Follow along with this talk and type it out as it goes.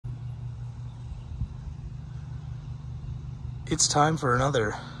It's time for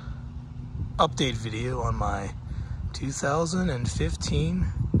another update video on my 2015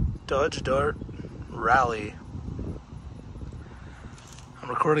 Dodge Dart Rally. I'm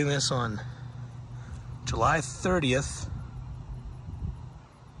recording this on July 30th,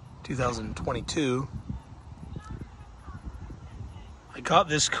 2022. I got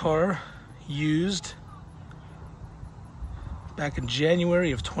this car used back in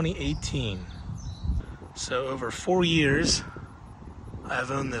January of 2018. So over 4 years,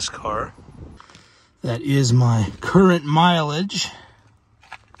 I've owned this car. That is my current mileage.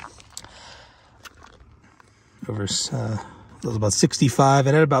 Over, it was about 65.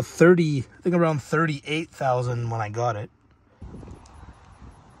 It had about 30, I think around 38,000 when I got it.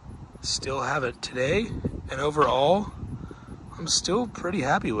 Still have it today, and overall, I'm still pretty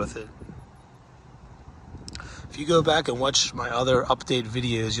happy with it. If you go back and watch my other update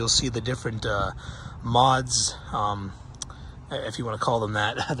videos, you'll see the different mods, if you want to call them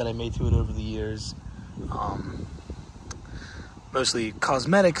that, that I made to it over the years. Mostly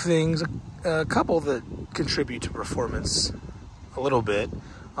cosmetic things, a couple that contribute to performance a little bit.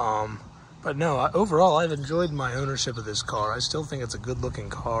 But no, overall, I've enjoyed my ownership of this car. I still think it's a good-looking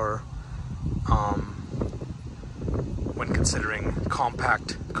car when considering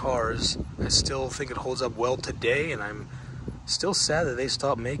compact cars. I still think it holds up well today, and I'm still sad that they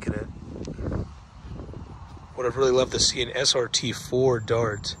stopped making it. Would have really loved to see an SRT4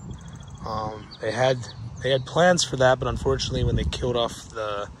 Dart. They had plans for that, but unfortunately, when they killed off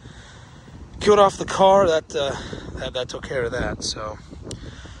the car, that took care of that. So,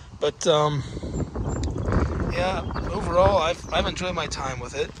 but yeah, overall, I've enjoyed my time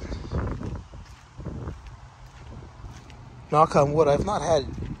with it. Knock on wood, I've not had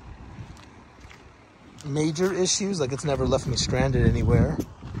major issues. Like, it's never left me stranded anywhere.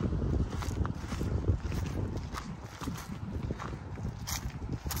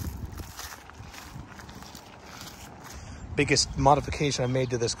 Biggest modification I made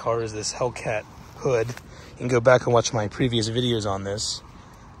to this car is this Hellcat hood. You can go back and watch my previous videos on this.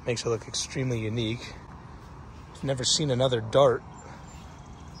 Makes it look extremely unique. I've never seen another Dart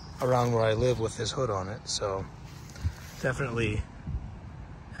around where I live with this hood on it, so definitely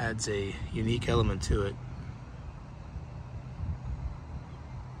adds a unique element to it.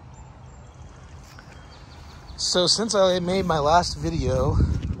 So since I made my last video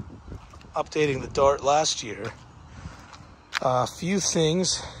updating the Dart last year, a few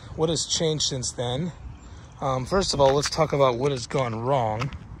things. What has changed since then? First of all, let's talk about what has gone wrong.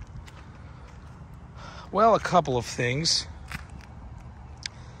 Well, a couple of things.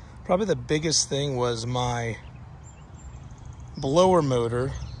 Probably the biggest thing was my blower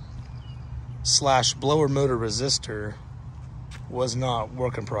motor / blower motor resistor was not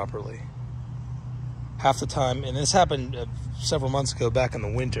working properly. Half the time, and this happened several months ago back in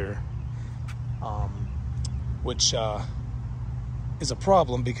the winter, which is a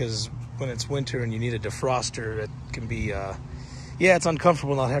problem because when it's winter and you need a defroster, it can be, yeah, it's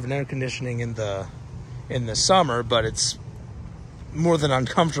uncomfortable not having air conditioning in the summer, but it's more than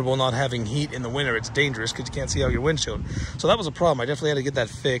uncomfortable not having heat in the winter. It's dangerous because you can't see out your windshield. So that was a problem. I definitely had to get that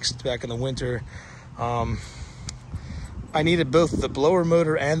fixed back in the winter. I needed both the blower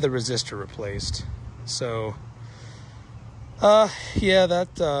motor and the resistor replaced. So, yeah,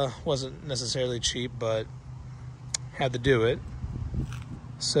 that wasn't necessarily cheap, but had to do it.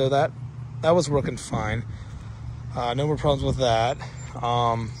 So that was working fine. No more problems with that.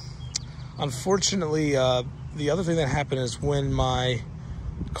 Unfortunately, the other thing that happened is when my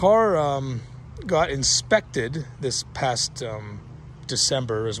car got inspected this past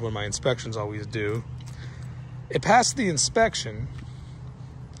December, is when my inspections always do. It passed the inspection,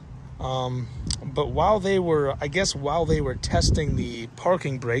 but while they were testing the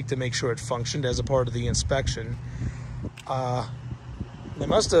parking brake to make sure it functioned as a part of the inspection, they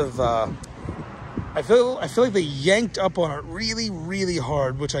must have, I feel like they yanked up on it really, really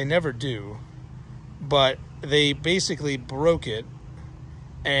hard, which I never do, but they basically broke it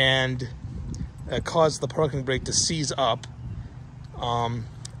and caused the parking brake to seize up.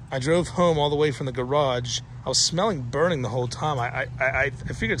 I drove home all the way from the garage. I was smelling burning the whole time. I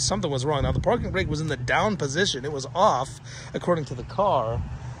figured something was wrong. Now, the parking brake was in the down position. It was off, according to the car,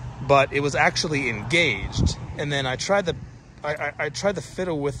 but it was actually engaged. And then I tried the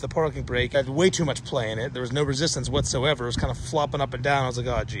fiddle with the parking brake. I had way too much play in it. There was no resistance whatsoever. It was kind of flopping up and down. I was like,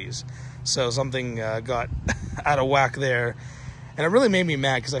 oh, geez. So something got out of whack there. And it really made me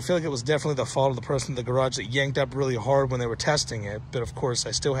mad because I feel like it was definitely the fault of the person in the garage that yanked up really hard when they were testing it. But, of course,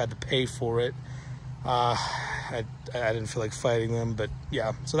 I still had to pay for it. I didn't feel like fighting them. But,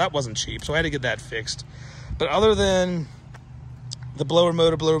 yeah, so that wasn't cheap. So I had to get that fixed. But other than the blower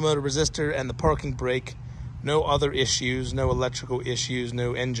motor resistor, and the parking brake. No other issues, no electrical issues,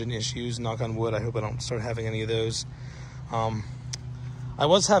 no engine issues. Knock on wood. I hope I don't start having any of those. I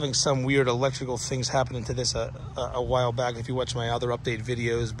was having some weird electrical things happening to this a while back if you watch my other update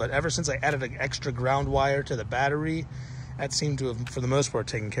videos, but ever since I added an extra ground wire to the battery, that seemed to have, for the most part,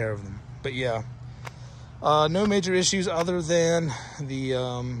 taken care of them. But yeah, no major issues other than the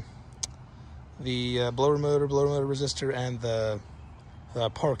blower motor resistor, and the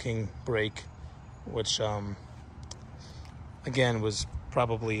parking brake, which again was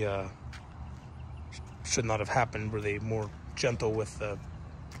probably should not have happened. Were they more gentle with the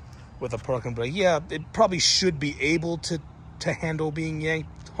parking brake? Yeah, it probably should be able to handle being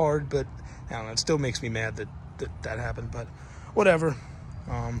yanked hard, but I don't know, it still makes me mad that happened, but whatever.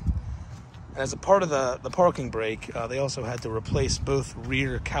 As a part of the parking brake, they also had to replace both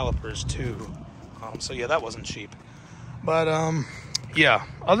rear calipers too. So yeah, that wasn't cheap. But yeah,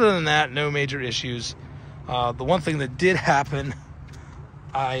 other than that, no major issues. The one thing that did happen,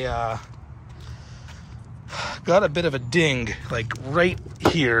 I got a bit of a ding, like right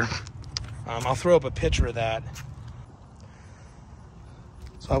here. I'll throw up a picture of that.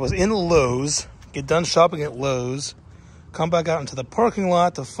 So I was in Lowe's, get done shopping at Lowe's, come back out into the parking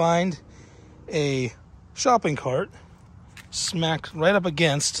lot to find a shopping cart smacked right up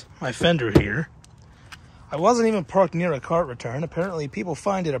against my fender here. I wasn't even parked near a cart return. Apparently people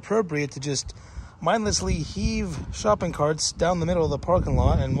find it appropriate to just mindlessly heave shopping carts down the middle of the parking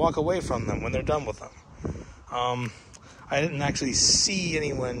lot and walk away from them when they're done with them. I didn't actually see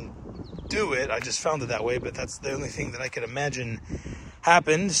anyone do it. I just found it that way, but that's the only thing that I could imagine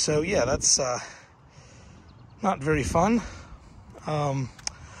happened. So yeah, that's not very fun.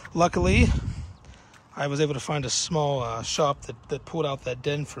 Luckily, I was able to find a small shop that pulled out that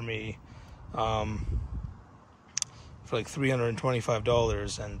dent for me for like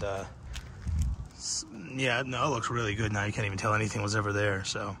 $325, and yeah, no, it looks really good now. You can't even tell anything was ever there.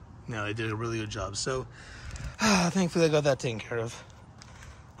 So yeah, they did a really good job. So thankfully I got that taken care of.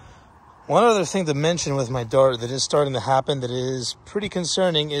 One other thing to mention with my Dart that is starting to happen that is pretty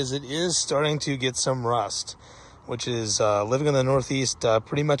concerning is it is starting to get some rust, which is living in the Northeast,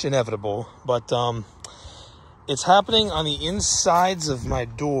 pretty much inevitable. But it's happening on the insides of my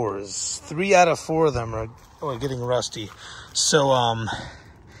doors. 3 out of 4 of them are getting rusty. So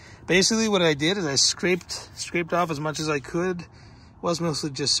basically what I did is I scraped off as much as I could. It was mostly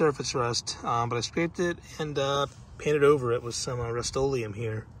just surface rust, but I scraped it and painted over it with some Rust-Oleum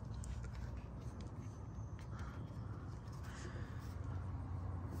here.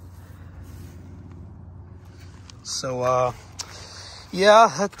 So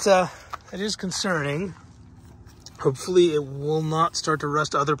yeah, that is concerning. Hopefully it will not start to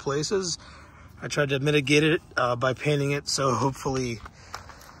rust other places. I tried to mitigate it by painting it, so hopefully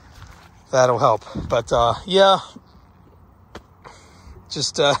that'll help. But yeah,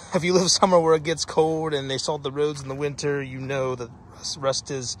 just if you live somewhere where it gets cold and they salt the roads in the winter, you know that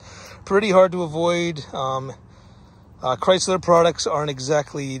rust is pretty hard to avoid. Chrysler products aren't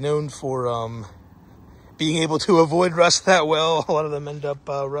exactly known for being able to avoid rust that well. A lot of them end up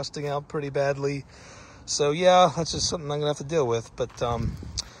rusting out pretty badly. So yeah, that's just something I'm gonna have to deal with. But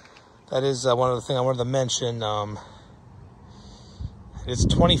that is one of the things I wanted to mention. It's a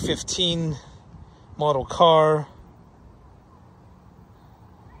 2015 model car.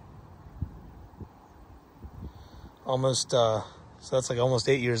 Almost, so that's like almost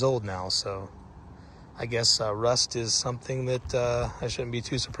 8 years old now. So I guess rust is something that I shouldn't be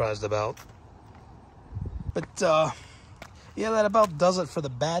too surprised about. But yeah, that about does it for the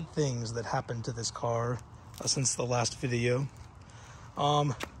bad things that happened to this car since the last video.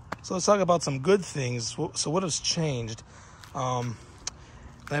 So let's talk about some good things. So what has changed? I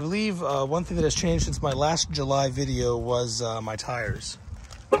believe one thing that has changed since my last July video was my tires.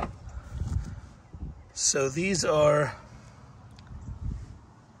 So these are,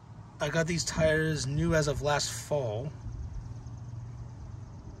 I got these tires new as of last fall.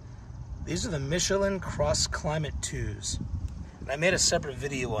 These are the Michelin Cross Climate 2s. And I made a separate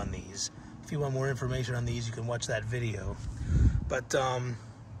video on these. If you want more information on these, you can watch that video. But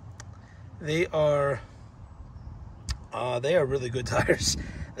they are really good tires.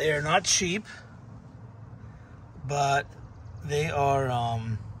 They are not cheap, but they are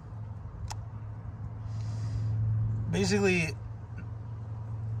basically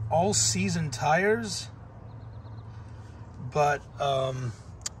all-season tires, but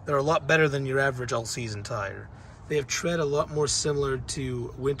they're a lot better than your average all-season tire. They have tread a lot more similar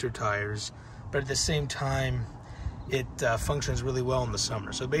to winter tires, but at the same time, it functions really well in the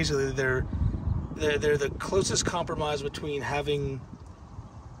summer. So basically, they're the closest compromise between having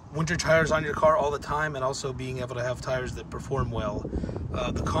winter tires on your car all the time, and also being able to have tires that perform well.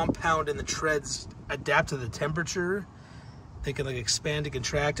 The compound and the treads adapt to the temperature. They can like expand and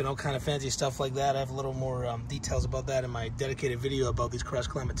contract and all kind of fancy stuff like that. I have a little more details about that in my dedicated video about these Cross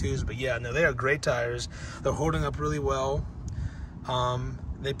Climate 2s. But yeah, no, they are great tires. They're holding up really well.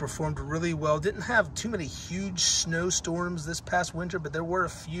 They performed really well. Didn't have too many huge snowstorms this past winter, but there were a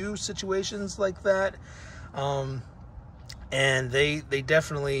few situations like that. And they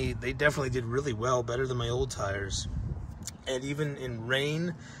definitely did really well, better than my old tires. And even in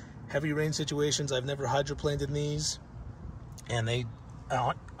rain, heavy rain situations, I've never hydroplaned in these. And they,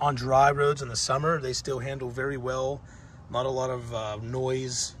 on dry roads in the summer, they still handle very well. Not a lot of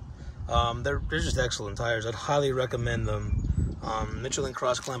noise. They're just excellent tires. I'd highly recommend them. Michelin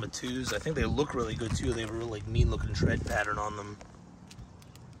Cross Climate 2s. I think they look really good too. They have a really like mean looking tread pattern on them.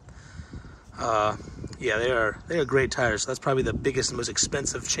 Yeah, they are great tires. So that's probably the biggest and most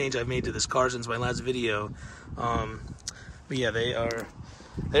expensive change I've made to this car since my last video. But yeah,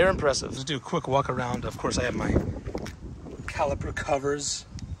 they're impressive. Let's do a quick walk around. Of course, I have my caliper covers.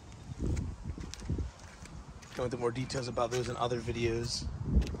 Go into more details about those in other videos.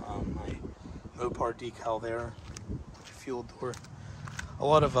 My Mopar decal there, fuel door. A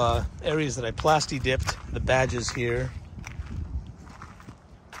lot of areas that I plasti dipped. The badges here.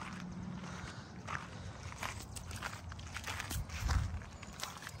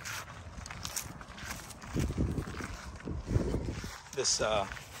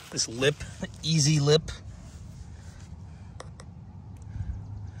 This lip, Easy Lip.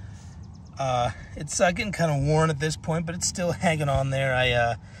 It's getting kind of worn at this point, but it's still hanging on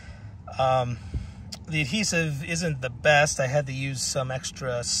there. The adhesive isn't the best. I had to use some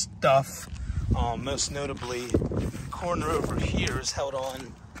extra stuff. Most notably, the corner over here is held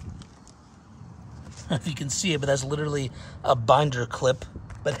on. If you can see it, but that's literally a binder clip.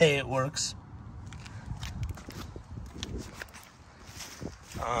 But hey, it works.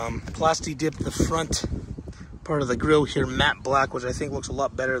 Plasti dipped the front part of the grille here matte black, which I think looks a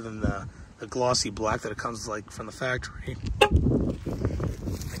lot better than the glossy black that it comes like from the factory.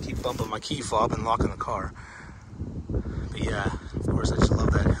 I keep bumping my key fob and locking the car. But yeah, of course I just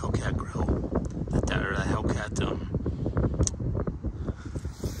love that Hellcat grill. That Hellcat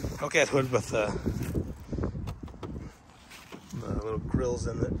Hellcat hood with the little grills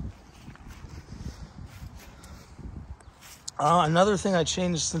in it. Another thing I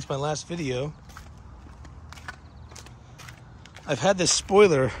changed since my last video, I've had this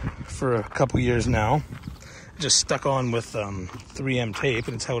spoiler for a couple years now, just stuck on with 3M tape,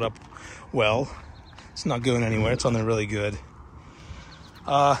 and it's held up well. It's not going anywhere. It's on there really good.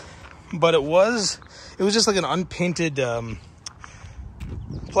 But it was just like an unpainted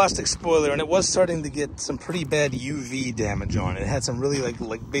plastic spoiler, and it was starting to get some pretty bad UV damage on it. It had some really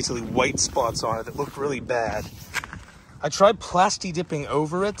like basically white spots on it that looked really bad. I tried plasti dipping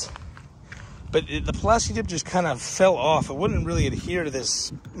over it, but the plasti dip just kind of fell off. It wouldn't really adhere to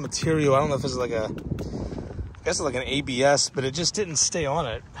this material. I don't know if this is like I guess it's like an ABS, but it just didn't stay on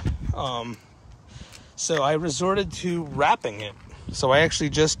it. So I resorted to wrapping it. So I actually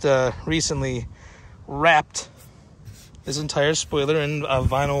just recently wrapped this entire spoiler in a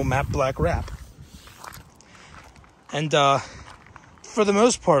vinyl matte black wrap. And for the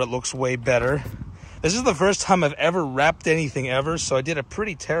most part, it looks way better. This is the first time I've ever wrapped anything ever, so I did a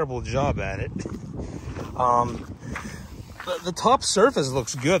pretty terrible job at it. The top surface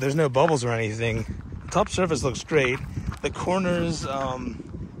looks good. There's no bubbles or anything. The top surface looks great. The corners, I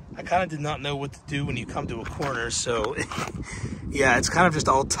kind of did not know what to do when you come to a corner, so yeah, it's kind of just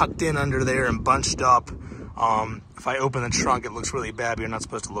all tucked in under there and bunched up. If I open the trunk, it looks really bad, but you're not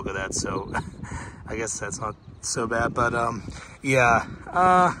supposed to look at that, so I guess that's not so bad. But yeah,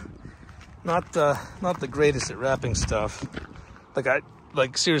 not the greatest at wrapping stuff.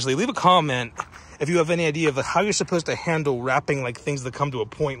 Like seriously, leave a comment if you have any idea of how you're supposed to handle wrapping like things that come to a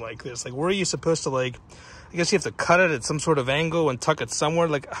point like this. Like, where are you supposed to, like, I guess you have to cut it at some sort of angle and tuck it somewhere.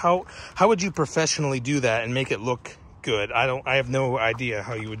 Like, how would you professionally do that and make it look good? I have no idea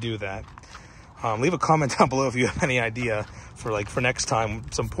how you would do that. Leave a comment down below if you have any idea for next time,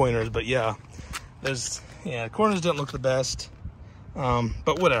 some pointers. But yeah, corners don't look the best,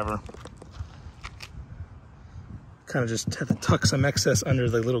 but whatever. Kind of just have to tuck some excess under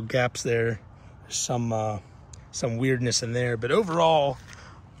the little gaps there. There's some weirdness in there, but overall,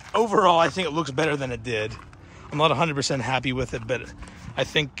 I think it looks better than it did. I'm not 100% happy with it, but I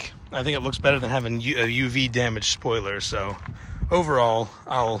think it looks better than having a UV damaged spoiler. So overall,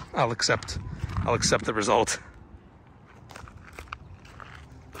 I'll accept the result.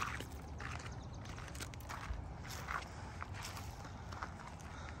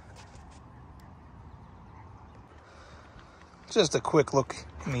 just a quick look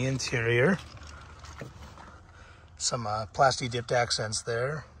in the interior. Some plasti dipped accents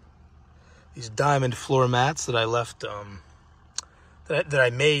there. These diamond floor mats that I left, that I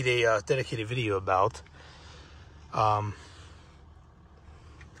made a dedicated video about.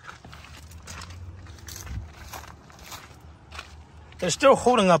 They're still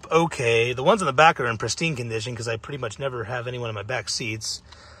holding up okay. The ones in the back are in pristine condition because I pretty much never have anyone in my back seats.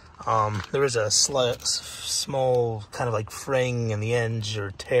 There is a small kind of like fraying in the edge or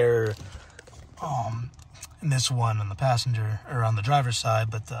tear in this one on the passenger or on the driver's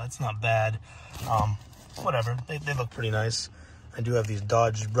side, but it's not bad. Whatever, they look pretty nice. I do have these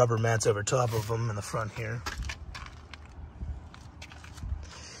Dodge rubber mats over top of them in the front here.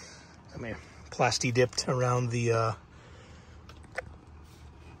 Come here, plasti dipped around the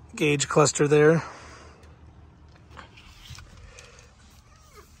gauge cluster there.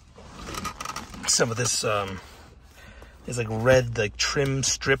 Some of this is like red like trim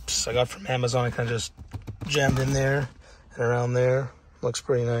strips I got from Amazon. I kind of just jammed in there and around there. Looks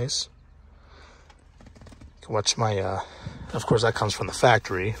pretty nice. You can watch my of course that comes from the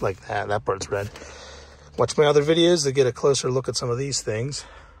factory, like that part's red. Watch my other videos to get a closer look at some of these things.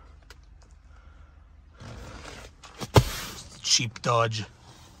 Cheap Dodge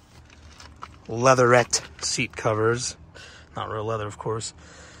leatherette seat covers. Not real leather, of course.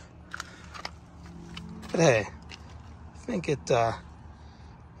 But hey, I think it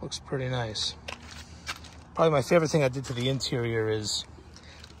looks pretty nice. Probably my favorite thing I did to the interior is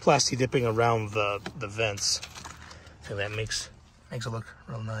plasti dipping around the vents. I think that makes it look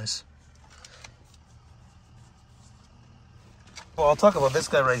real nice. Well, I'll talk about this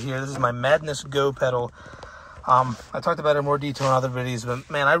guy right here. This is my Madness Go pedal. I talked about it in more detail in other videos, but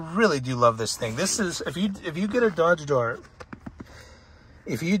man, I really do love this thing. This is, if you get a Dodge Dart,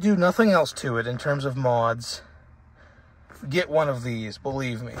 if you do nothing else to it in terms of mods, get one of these,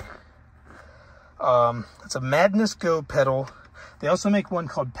 believe me. It's a Madness Go pedal. They also make one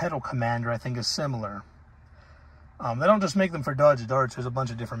called Pedal Commander, I think is similar. They don't just make them for Dodge Darts. There's a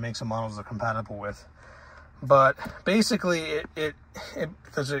bunch of different makes and models they're compatible with. But basically,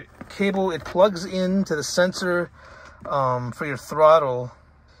 there's a cable. It plugs into the sensor for your throttle,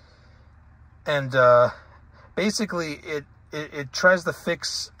 and basically it tries to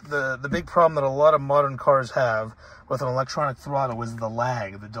fix the big problem that a lot of modern cars have with an electronic throttle is the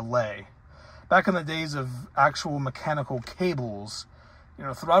lag, the delay. Back in the days of actual mechanical cables, you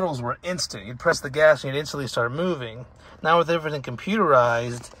know, throttles were instant. You'd press the gas and you'd instantly start moving. Now with everything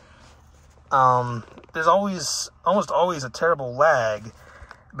computerized, there's almost always a terrible lag,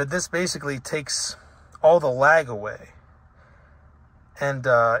 but this basically takes all the lag away, and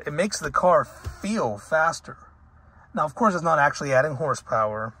it makes the car feel faster. Now, of course, it's not actually adding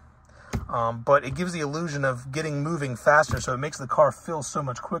horsepower, but it gives the illusion of moving faster, so it makes the car feel so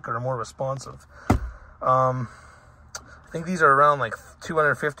much quicker and more responsive. I think these are around like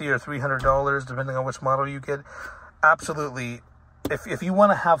 $250 or $300, depending on which model you get. Absolutely. If you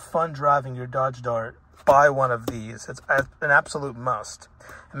want to have fun driving your Dodge Dart, buy one of these. It's an absolute must.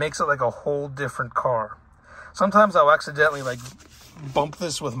 It makes it like a whole different car. Sometimes I'll accidentally like bump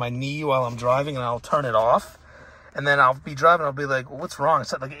this with my knee while I'm driving and I'll turn it off. And then I'll be driving, I'll be like, well, what's wrong?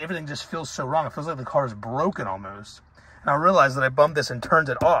 It's like everything just feels so wrong. It feels like the car is broken almost. And I realized that I bumped this and turned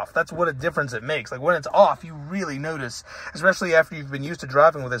it off. That's what a difference it makes. Like when it's off, you really notice, especially after you've been used to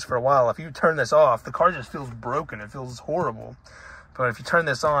driving with this for a while. If you turn this off, the car just feels broken. It feels horrible. But if you turn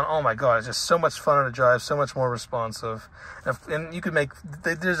this on, oh my God, it's just so much funner to drive, so much more responsive. And you could make,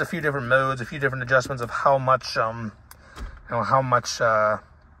 there's a few different modes, a few different adjustments of how much,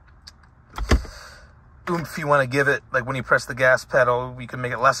 oomph you want to give it. Like when you press the gas pedal, you can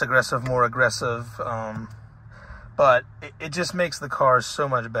make it less aggressive, more aggressive. But it just makes the car so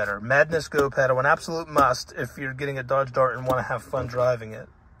much better. Madness Go pedal, an absolute must if you're getting a Dodge Dart and want to have fun driving it.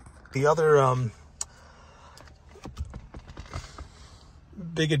 The other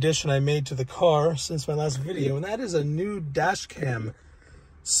big addition I made to the car since my last video, and that is a new dash cam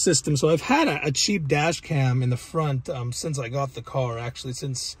system. So I've had a cheap dash cam in the front since I got the car. Actually,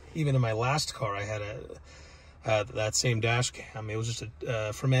 since even in my last car I had that same dash cam. It was just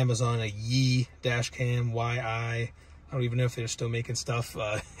from Amazon, a Yi dash cam, YI. I don't even know if they're still making stuff.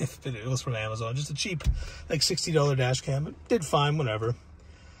 If it was from Amazon, just a cheap like $60 dash cam. It did fine, whatever.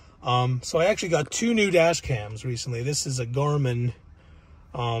 So I actually got two new dash cams recently. This is a Garmin.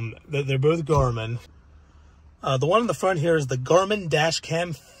 They're both Garmin. The one in the front here is the Garmin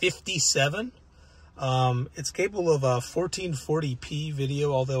Dashcam 57. It's capable of 1440p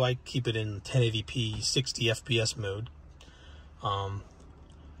video, although I keep it in 1080p 60 FPS mode.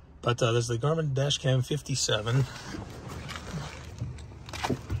 But there's the Garmin Dashcam 57.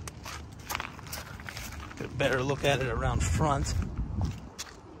 better look at it around front.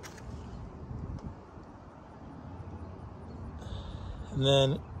 And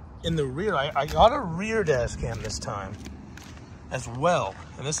then in the rear, I got a rear dash cam this time as well.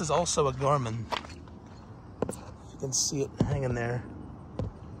 And this is also a Garmin. You can see it hanging there.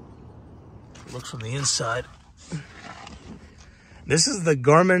 It looks from the inside. This is the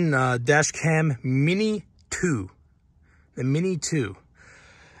Garmin dash cam Mini 2. The Mini 2.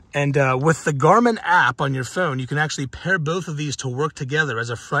 And with the Garmin app on your phone, you can actually pair both of these to work together as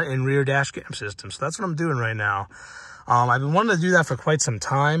a front and rear dash cam system. So that's what I'm doing right now. I've been wanting to do that for quite some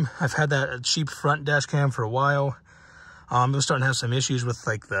time. I've had that cheap front dash cam for a while. I was starting to have some issues with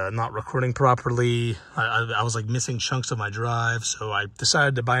like the not recording properly. I was like missing chunks of my drive. So I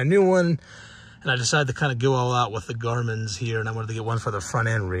decided to buy a new one. And I decided to kind of go all out with the Garmin's here, and I wanted to get one for the front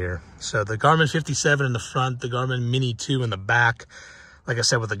and rear. So the Garmin 57 in the front, the Garmin Mini 2 in the back. Like I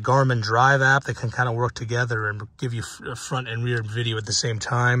said, with the Garmin Drive app, they can kind of work together and give you front and rear video at the same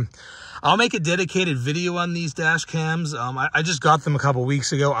time. I'll make a dedicated video on these dash cams. I just got them a couple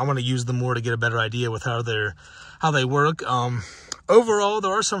weeks ago. I want to use them more to get a better idea with how they work. Overall,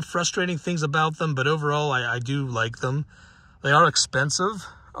 there are some frustrating things about them, but overall, I do like them. They are expensive.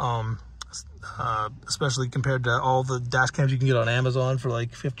 Especially compared to all the dash cams you can get on Amazon for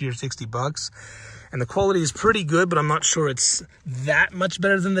like 50 or 60 bucks. And the quality is pretty good, but I'm not sure it's that much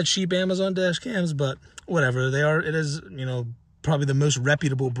better than the cheap Amazon dash cams, but whatever. It is, you know, probably the most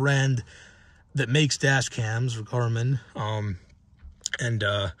reputable brand that makes dash cams, Garmin. I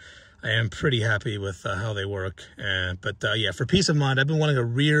am pretty happy with how they work. But yeah, for peace of mind, I've been wanting a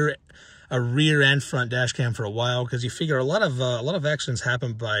rear and front dash cam for a while, because you figure a lot of accidents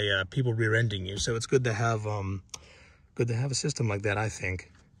happen by people rear-ending you. So it's good to have a system like that, I think.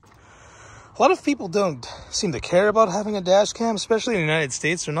 A lot of people don't seem to care about having a dash cam, especially in the United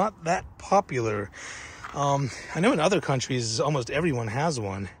States. They're not that popular. I know in other countries almost everyone has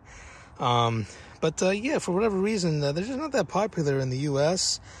one. But yeah, for whatever reason, they're just not that popular in the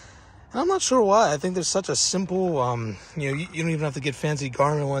U.S. And I'm not sure why. I think there's such a simple, you don't even have to get fancy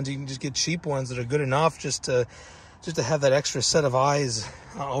Garmin ones. You can just get cheap ones that are good enough just to have that extra set of eyes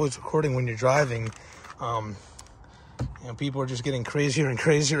always recording when you're driving. People are just getting crazier and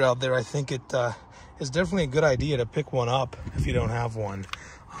crazier out there. I think it is definitely a good idea to pick one up if you don't have one.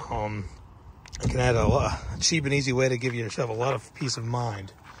 It can add a cheap and easy way to give yourself a lot of peace of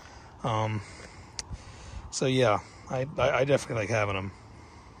mind. So yeah, I definitely like having them.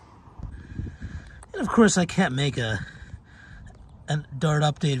 And of course, I can't make a Dart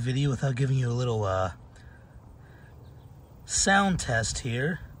update video without giving you a little sound test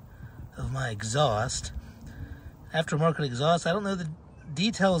here of my exhaust. Aftermarket exhaust. I don't know the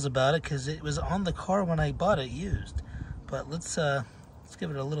details about it because it was on the car when I bought it used. But let's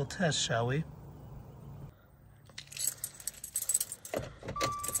give it a little test, shall we?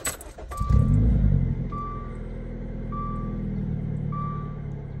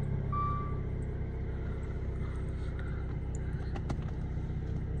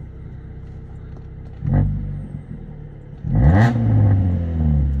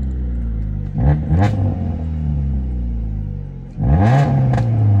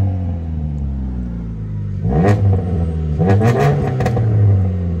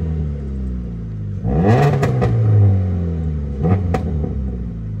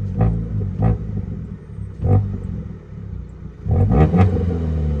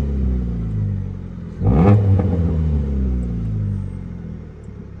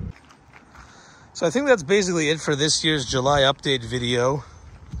 So I think that's basically it for this year's July update video.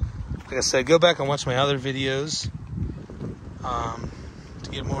 Like I said, go back and watch my other videos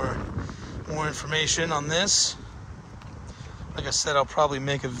to get more information on this. Like I said, I'll probably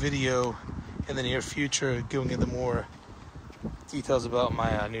make a video in the near future going into more details about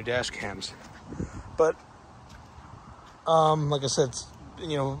my new dash cams. But like I said,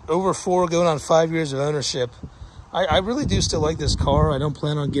 over 4 going on 5 years of ownership. I really do still like this car. I don't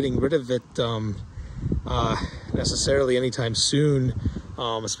plan on getting rid of it necessarily anytime soon,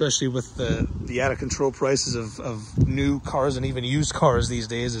 especially with the out of control prices of new cars and even used cars these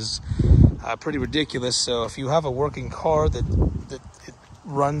days is pretty ridiculous. So if you have a working car that it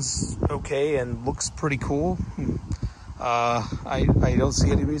runs okay and looks pretty cool, I don't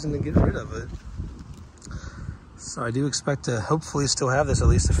see any reason to get rid of it. So I do expect to hopefully still have this at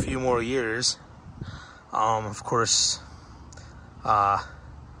least a few more years. Of course,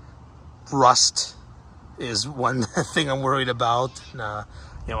 rust is one thing I'm worried about.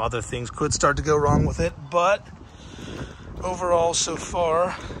 Other things could start to go wrong with it, but overall, so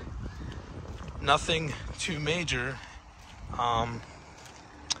far, nothing too major. And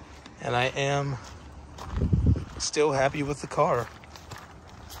I am still happy with the car.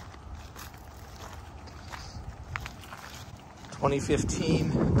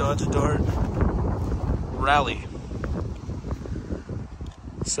 2015 Dodge Dart Rally.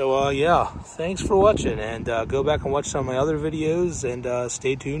 So yeah, thanks for watching, and go back and watch some of my other videos, and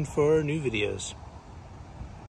stay tuned for new videos.